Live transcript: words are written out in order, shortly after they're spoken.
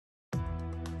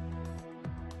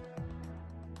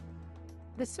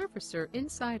The Surfacer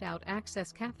inside-out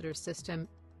access catheter system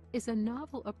is a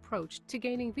novel approach to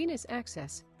gaining venous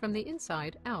access from the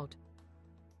inside out.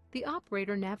 The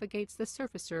operator navigates the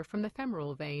surfacer from the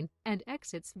femoral vein and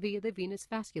exits via the venous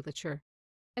vasculature.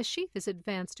 A sheath is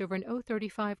advanced over an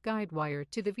O35 guide wire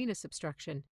to the venous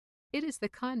obstruction. It is the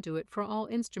conduit for all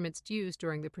instruments used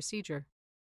during the procedure.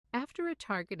 After a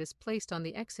target is placed on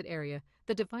the exit area,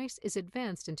 the device is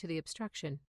advanced into the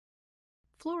obstruction.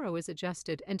 Fluoro is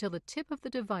adjusted until the tip of the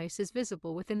device is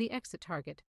visible within the exit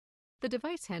target. The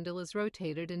device handle is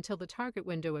rotated until the target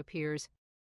window appears,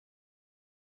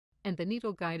 and the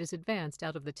needle guide is advanced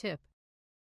out of the tip.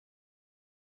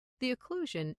 The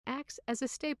occlusion acts as a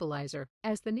stabilizer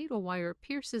as the needle wire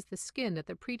pierces the skin at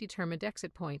the predetermined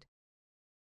exit point.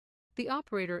 The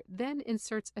operator then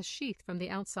inserts a sheath from the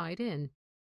outside in.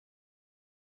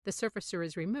 The surfacer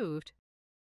is removed,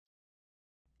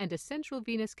 and a central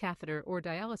venous catheter or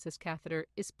dialysis catheter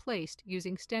is placed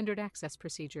using standard access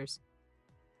procedures.